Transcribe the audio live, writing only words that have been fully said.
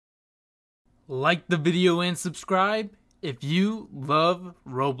Like the video and subscribe if you love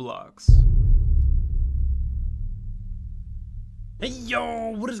Roblox. Hey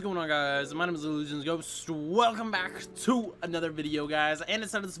yo, what is going on, guys? My name is Illusions Ghost. Welcome back to another video, guys. And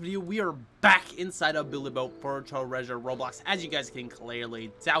inside of this video, we are back inside of Build a Boat for Treasure Roblox, as you guys can clearly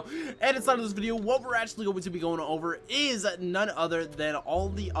tell. And inside of this video, what we're actually going to be going over is none other than all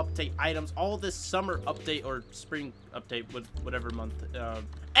the update items, all this summer update or spring update, whatever month.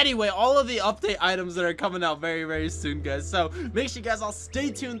 Anyway, all of the update items that are coming out very soon, guys. So make sure you guys all stay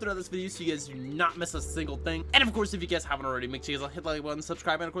tuned throughout this video so you guys do not miss a single thing. And of course, if you guys haven't already, make sure you guys all hit the like button,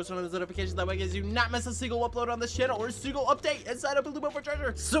 subscribe, and of course turn on those notifications. That way, guys, do not miss a single upload on this channel or a single update inside of Build a Boat for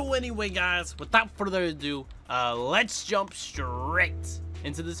Treasure. So anyway, guys, without further ado, let's jump straight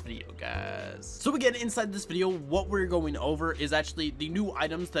into this video, guys. So again, inside this video, what we're going over is actually the new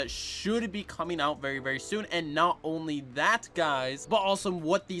items that should be coming out very soon. And not only that, guys, but also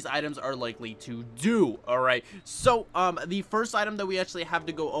what these items are likely to do. All right, so the first item that we actually have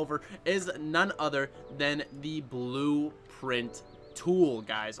to go over is none other than the blueprint tool,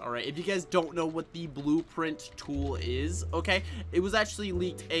 guys. All right, if you guys don't know what the blueprint tool is, okay, it was actually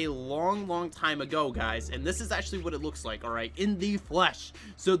leaked a long time ago, guys, and this is actually what it looks like, all right, in the flesh.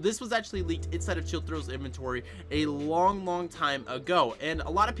 So this was actually leaked inside of Chillthrill's inventory a long time ago, and a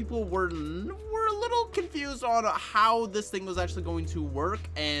lot of people were a little confused on how this thing was actually going to work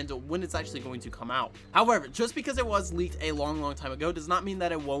and when it's actually going to come out. However, just because it was leaked a long time ago does not mean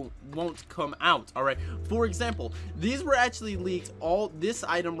that it won't come out. All right, for example, these were actually leaked. All this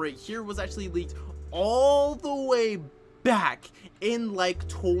item right here was actually leaked all the way back in like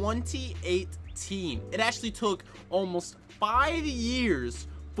 2018. It actually took almost 5 years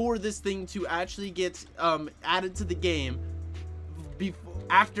for this thing to actually get added to the game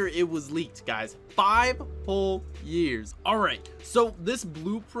after it was leaked, guys. 5 whole years. All right, so this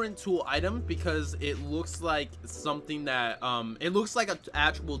blueprint tool item, because it looks like something that it looks like an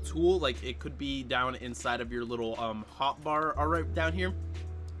actual tool, like it could be down inside of your little hotbar, all right, down here.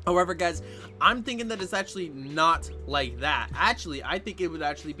 However, guys, I'm thinking that it's actually not like that. Actually, I think it would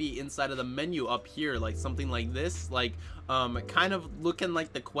actually be inside of the menu up here, like something like this, like kind of looking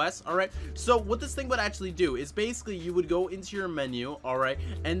like the quest. All right, so what this thing would actually do is basically you would go into your menu, all right,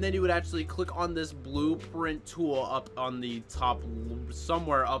 and then you would actually click on this blueprint tool up on the top,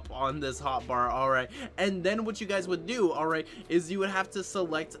 somewhere up on this hotbar, all right, and then what you guys would do, all right, is you would have to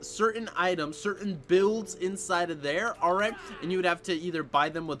select certain items, certain builds inside of there, all right, and you would have to either buy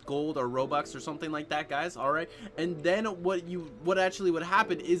them with gold or Robux or something like that, guys. All right, and then what actually would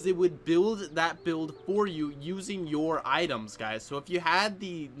happen is it would build that build for you using your items, guys. So if you had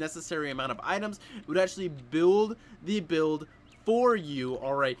the necessary amount of items, it would actually build the build for you,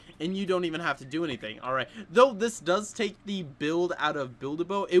 all right, and you don't even have to do anything. All right, though this does take the build out of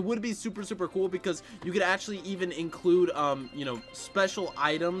Build-A-Boat, it would be super cool because you could actually even include you know, special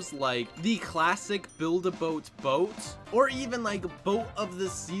items like the classic Build-A-Boat boat, or even like boat of the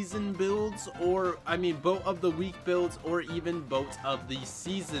season builds, or I mean boat of the week builds, or even boat of the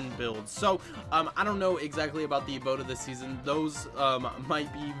season builds. So I don't know exactly about the boat of the season. Those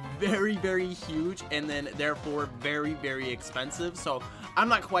might be very huge, and then therefore very expensive. So I'm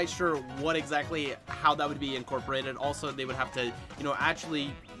not quite sure what exactly how that would be incorporated. Also, they would have to, you know,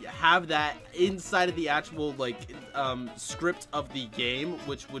 actually have that inside of the actual like script of the game,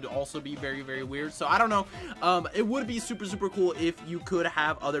 which would also be very weird. So I don't know. It would be super cool if you could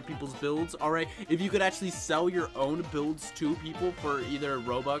have other people's builds. All right, if you could actually sell your own builds to people for either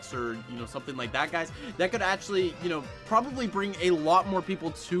Robux or, you know, something like that, guys. That could actually, you know, probably bring a lot more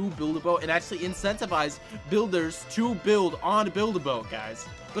people to Build-A-Boat and actually incentivize builders to build on Build-A-Boat, guys.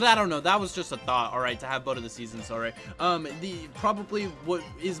 But I don't know, that was just a thought, all right, to have boat of the seasons, all right. Probably what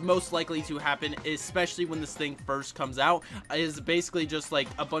is most likely to happen, especially when this thing first comes out, is basically just like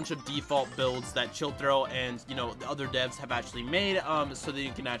a bunch of default builds that Chillthrill and, you know, the other devs have actually made, so that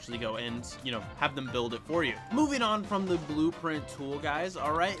you can actually go and, you know, have them build it for you. Moving on from the blueprint tool, guys,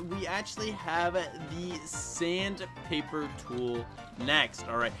 all right, we actually have the sandpaper tool next.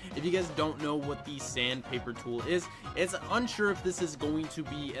 All right, if you guys don't know what the sandpaper tool is, it's unsure if this is going to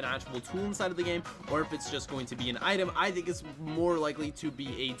be an actual tool inside of the game or if it's just going to be an item. I think it's more likely to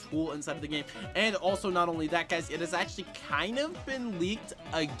be a tool inside of the game. And also, not only that, guys, it has actually kind of been leaked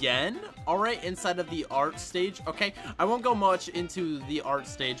again, all right, inside of the art stage. Okay, I won't go much into the art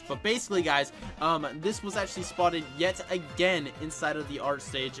stage, but basically, guys, this was actually spotted yet again inside of the art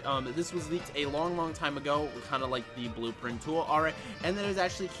stage. This was leaked a long time ago, kind of like the blueprint tool, all right, and then it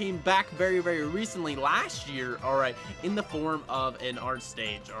actually came back very recently last year, all right, in the form of an art stage.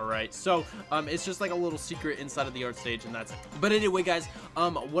 stage. All right, so it's just like a little secret inside of the art stage, and that's it. But anyway, guys,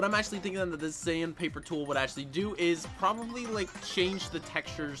 what I'm actually thinking that this sandpaper tool would actually do is probably like change the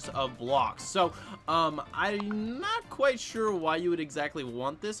textures of blocks. So I'm not quite sure why you would exactly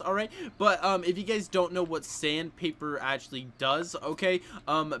want this. All right, but if you guys don't know what sandpaper actually does, okay,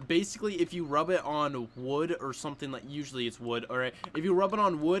 basically if you rub it on wood or something, like usually it's wood, all right, if you rub it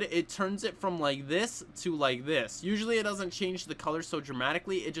on wood, it turns it from like this to like this. Usually it doesn't change the color so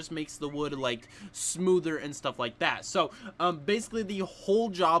dramatically, it just makes the wood like smoother and stuff like that. So basically the whole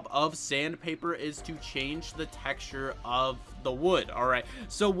job of sandpaper is to change the texture of the wood. All right,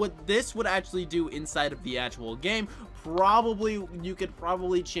 so what this would actually do inside of the actual game, probably you could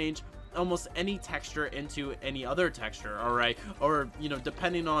probably change almost any texture into any other texture, all right, or you know,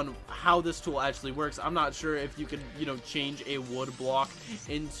 depending on how this tool actually works. I'm not sure if you could, you know, change a wood block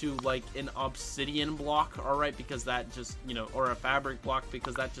into like an obsidian block, all right, because that just, you know, or a fabric block,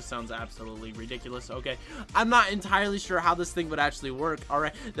 because that just sounds absolutely ridiculous. Okay, I'm not entirely sure how this thing would actually work. All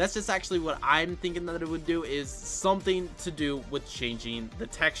right, that's just actually what I'm thinking that it would do, is something to do with changing the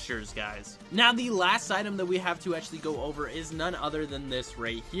textures, guys. Now the last item that we have to actually go over is none other than this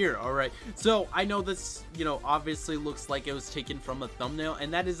right here. All right, so I know this, you know, obviously looks like it was taken from a thumbnail,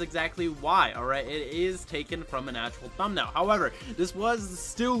 and that is exactly why. All right, it is taken from an actual thumbnail. However, this was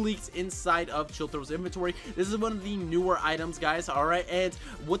still leaked inside of Chillthrow's inventory. This is one of the newer items, guys. All right, and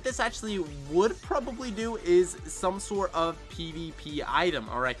what this actually would probably do is some sort of PvP item.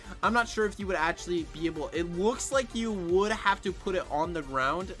 All right, I'm not sure if you would actually be able, it looks like you would have to put it on the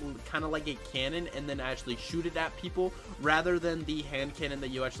ground, kind of like a cannon, and then actually shoot it at people, rather than the hand cannon that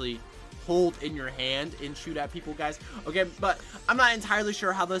you actually hold in your hand and shoot at people, guys. Okay, but I'm not entirely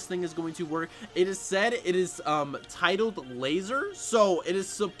sure how this thing is going to work. It is said it is titled laser, so it is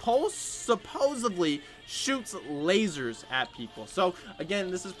supposedly shoots lasers at people. So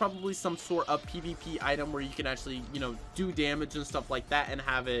again, this is probably some sort of PvP item where you can actually, you know, do damage and stuff like that and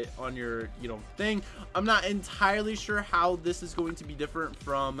have it on your, you know, thing. I'm not entirely sure how this is going to be different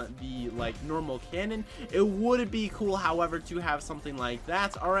from the like normal cannon. It would be cool, however, to have something like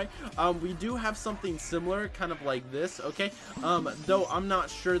that. All right, we do have something similar, kind of like this. Okay, though I'm not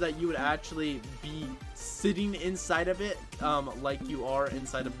sure that you would actually be sitting inside of it like you are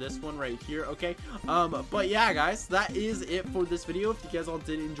inside of this one right here. Okay, but yeah, guys, that is it for this video. If you guys all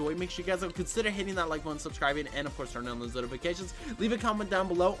did enjoy, make sure you guys will consider hitting that like button, subscribing, and of course turn on those notifications. Leave a comment down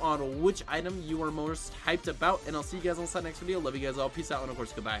below on which item you are most hyped about, and I'll see you guys on the next video. Love you guys all, peace out, and of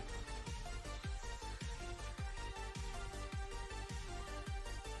course goodbye.